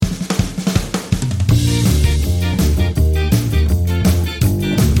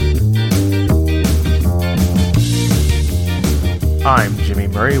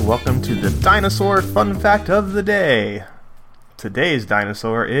Murray. Welcome to the Dinosaur Fun Fact of the Day. Today's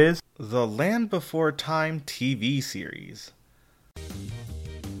dinosaur is the Land Before Time TV series.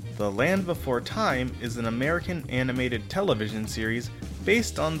 The Land Before Time is an American animated television series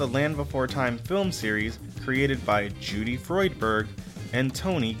based on the Land Before Time film series created by Judy Freudberg and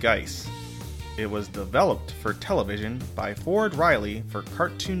Tony Geiss. It was developed for television by Ford Riley for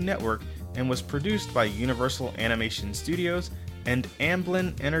Cartoon Network and was produced by Universal Animation Studios and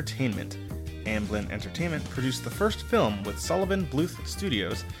Amblin Entertainment. Amblin Entertainment produced the first film with Sullivan Bluth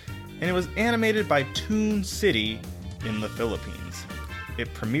Studios, and it was animated by Toon City in the Philippines.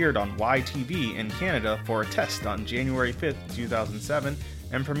 It premiered on YTV in Canada for a test on January 5th, 2007,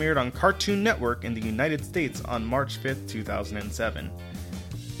 and premiered on Cartoon Network in the United States on March 5th, 2007.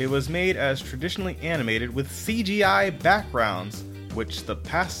 It was made as traditionally animated with CGI backgrounds, which the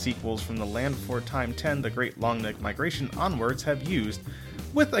past sequels from The Land Before Time 10, The Great Long Neck Migration onwards have used,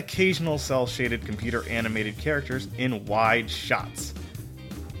 with occasional cel-shaded computer animated characters in wide shots.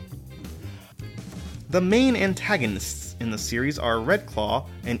 The main antagonists in the series are Red Claw,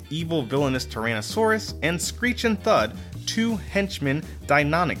 an evil villainous Tyrannosaurus, and Screech and Thud, two henchmen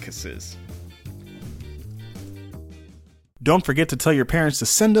Deinonychuses. Don't forget to tell your parents to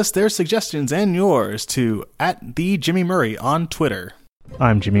send us their suggestions and yours to @TheJimmyMurray on Twitter.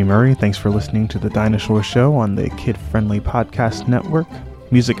 I'm Jimmy Murray. Thanks for listening to The Dinosaur Show on the Kid-Friendly Podcast Network.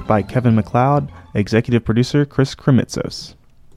 Music by Kevin MacLeod. Executive producer Chris Kremitzos.